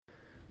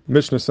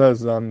Mishnah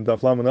says on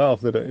Daf Lamed Aleph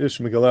that a ish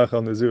megalech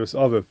al naziris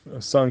aviv,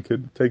 a son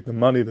could take the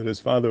money that his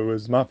father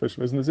was mafish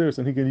for his naziris,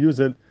 and he can use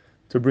it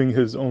to bring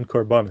his own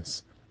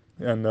karbanis.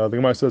 And the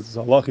Gemara says it's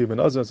halachi ben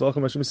azaz halacha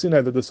mashim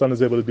sinai that the son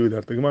is able to do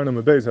that. The Gemara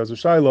in Beis has a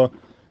shaila.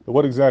 But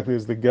what exactly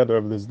is the getter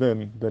of this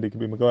din that he can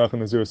be megalech al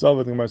naziris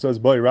aviv? The Gemara says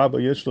boy rabba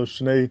yeshlo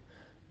shnei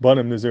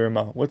banim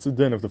nazirim. What's the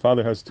din if the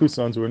father has two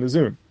sons who are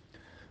nazirim?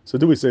 So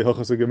do we say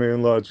halachas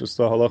gemein law just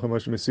halacha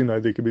mashim sinai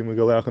they could be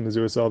megalech al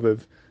naziris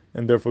aviv?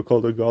 And therefore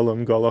called a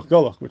galam galach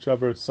galach.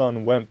 Whichever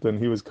son went and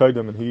he was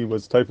kaidem and he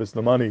was typhus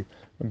the money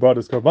and brought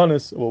his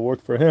karbanis, it will work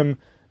for him,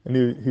 and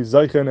he's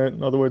zaych in it.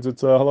 In other words,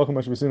 it's a halacha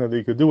mashmisina that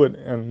he could do it,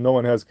 and no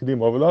one has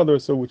kadim over the other.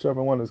 So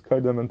whichever one is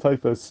kaidem and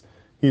typhus,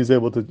 he is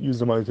able to use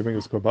the money to bring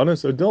his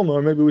karbanis. Or dilma,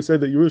 or maybe we say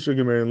that Yerusha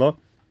gemerin law.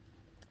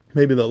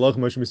 Maybe the halacha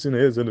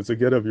mashmisina is that it's a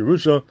get of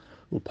Yerusha,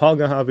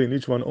 upalga havi, and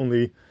each one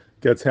only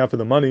gets half of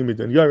the money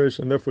midin yarish,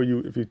 and therefore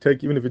if you take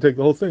the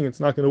whole thing,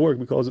 it's not going to work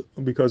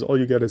because all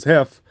you get is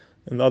half.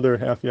 And the other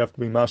half you have to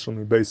be mashal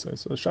mi.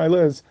 So the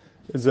shaila is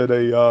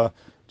that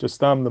just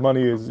the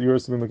money is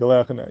yours to be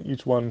megalech,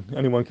 and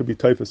anyone can be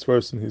typhus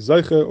first and he's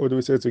zeicha, or do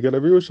we say it's a get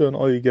of Yerusha and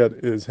all you get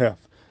is half?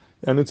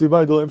 And it's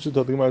Ibaidul Imshit,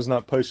 the Gemara is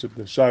not paishet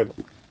the shaila.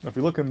 Now if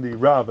you look in the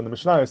Rav and the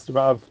Mishnayos, the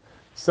Rav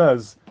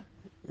says,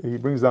 he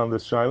brings down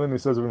this shaila and he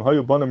says, if you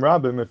have banim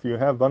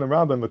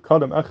rabim,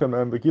 v'kadam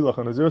echem and v'gilach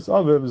and aziris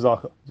aviv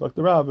zacha. It's like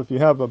the Rav, if you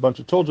have a bunch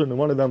of children and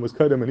one of them was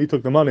kadam and he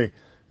took the money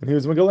and he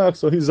was megalech,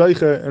 so he's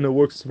zeicha and it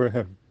works for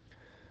him.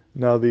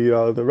 Now the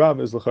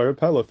Rav is l'chayr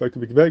pella,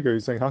 effectively Veiger.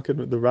 He's saying, how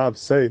could the Rav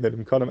say that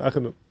in Kadam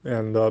Echad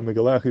and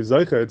Megalech is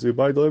Zeicha? It's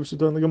Yibay Delev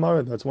Shita in the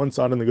Gemara. That's one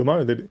side in the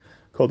Gemara that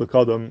called the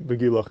Kadam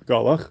V'gilach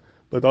Galach,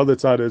 but the other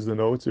side is the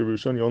no. It's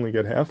Yerushan. You only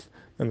get half,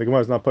 and the Gemara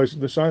is not paishet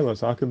the Shaila.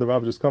 So how could the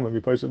Rav just come and be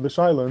paishet the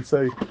Shaila and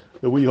say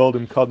that we hold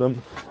in Kadam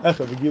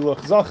Echad V'gilach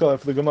Zacha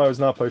if the Gemara is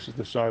not paishet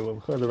the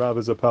Shaila? The Rav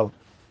is a pella,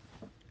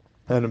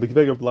 and the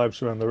Veiger bleibt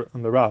shur on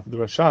the Rav. The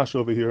Rashash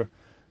over here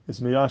is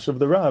miyash of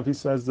the Rav. He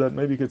says that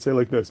maybe you could say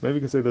like this. Maybe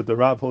you could say that the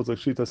Rav holds like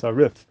Shitas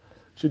Harif.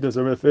 Shitas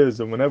Harif is,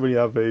 and whenever you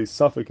have a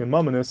suffix in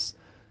Mamanis,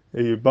 so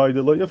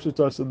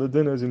the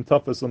din is in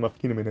Tafas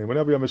Lamafkinimine.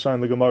 Whenever you have a shine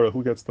in the Gemara,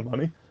 who gets the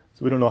money?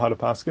 So we don't know how to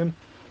paskin.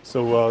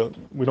 So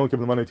we don't give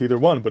the money to either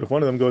one. But if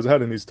one of them goes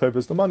ahead and he's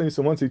typhus the money,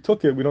 so once he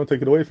took it, we don't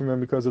take it away from him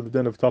because of the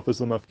din of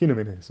Tafas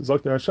Lamafkinimine. So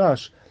Zakter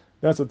Hashash,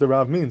 that's what the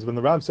Rav means. When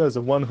the Rav says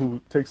of one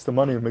who takes the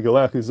money in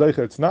Megalech is Zeicha,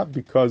 it's not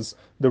because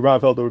the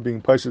Rav held that we're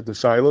being paishet to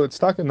Shiloh. It's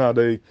talking not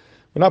we're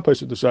not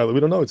paishet to Shiloh. We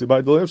don't know. It's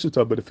Ibai Delev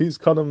Shita. But if he's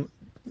Kadam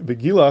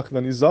V'gilach,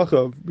 then he's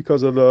Zacha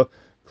because of the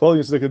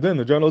Klolius Zekadin,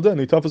 the general din.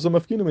 He toughest on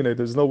Mafkinumine.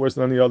 There's no worse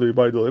than any other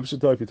Ibai Delev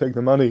Shita. If you take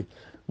the money,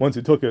 once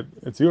you took it,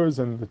 it's yours,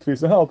 and the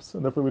Tfisa helps,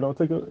 and therefore we don't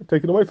take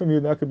it away from you.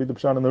 That could be the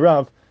Pshat in the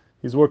Rav.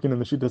 He's working in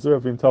the Shita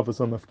Zerav in toughest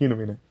on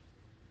Mafkinumine.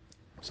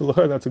 So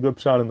that's a good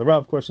shot in the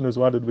Rav. Question is,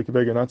 why did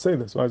Bikivega not say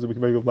this? Why is the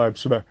Bikivega Vlaib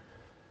Shver?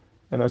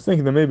 And I was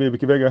thinking that maybe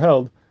Bikivega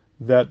held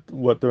that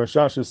what the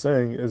Rashash is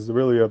saying is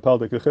really a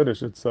Paldik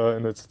Chiddush. It's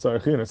and it's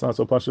Tzarachin. It's not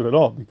so pashut at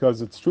all,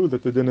 because it's true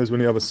that the din is when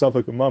you have a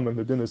suffix of mum, and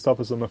the din is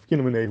tafas of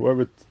mafkinumine.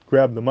 Whoever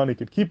grabbed the money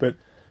could keep it.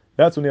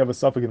 That's when you have a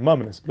suffix in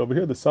mumnus. But over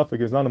here, the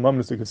suffix is not a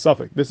mumnus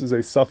suffix. This is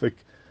a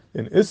suffix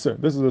in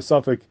Isser. This is a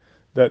suffix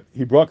that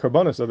he brought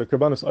karbanis, or the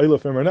karbanis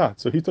eilafim or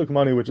not. So he took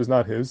money which is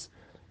not his,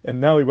 and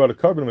now he brought a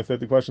carbon with it.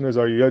 The question is,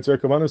 are you yotzer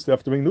karbanis? Do you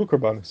have to bring new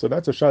karbanis? So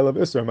that's a shaila of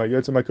Isser. Am I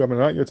yotzer my carbon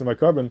or not yotzer my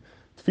carbon?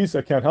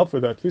 Tfisa can't help for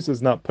that. Tfisa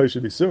is not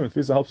paishet isur, and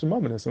Tfisa helps in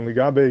mumnus. And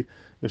ligabe,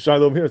 the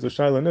shaila over here is a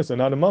shaila in Isser,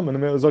 not a mum.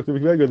 And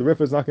the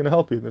Rif is not going to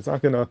help you. It's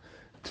not going to.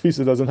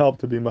 Tfisa doesn't help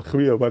to be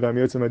machriya whether I'm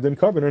yotzer my din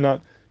carbon or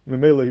not.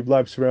 Memela he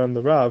blabs shver on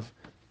the Rav,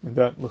 and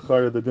that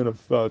l'chara the din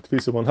of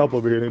Tfisa won't help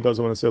over here. And he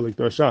doesn't want to say like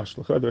the Rashash.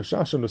 L'chara the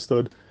Rashash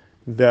understood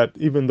that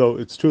even though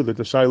it's true that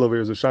the Shiloh over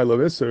here is a Shiloh of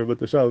Isser, but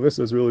the Shiloh of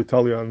Isser is really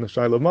tali on the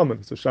Shiloh of Mammon.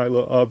 It's a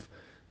Shiloh of,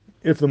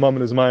 if the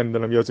Mammon is mine,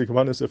 then I'm Yotzi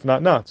Kavanis, if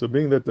not, not. So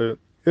being that the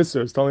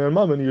Isser is tali on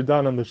Mammon, you're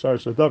down on the Shar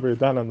Shadavar, you're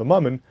down on the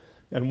Mammon,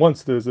 and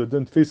once there's a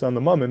Din Tfisa on the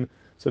Mammon,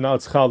 so now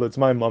it's Chal, it's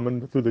my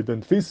Mammon, through the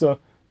Din Tfisa,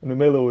 and the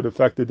Mela would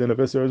affect the Din of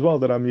Isser as well,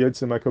 that I'm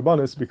Yotzi my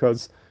Karbanis,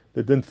 because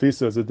the Din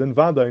Tfisa is a Din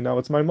Vadai, now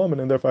it's my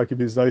Mammon, and therefore I could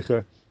be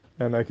Zayche,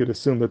 and I could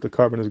assume that the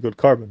carbon is a good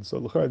carbon. So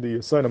the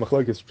Yisayna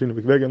Machlekes between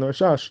the Vikvega and the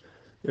Rashash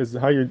is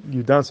how you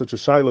down such a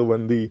shiloh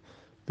when the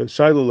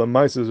shiloh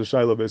lamais is a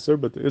shiloh of Isser,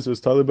 but the Isser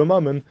is tali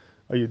b'mammon.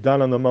 Are you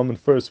down on the mammon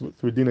first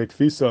through dinei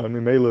tfisa, and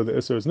Mimela the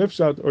Isser is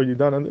nifshat, or are you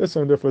down on the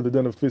Isser, and therefore the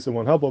din of tfisa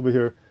won't help over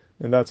here,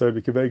 and that's how Rabbi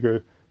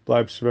Kiveger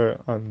bleib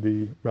shver on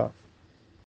the Rav.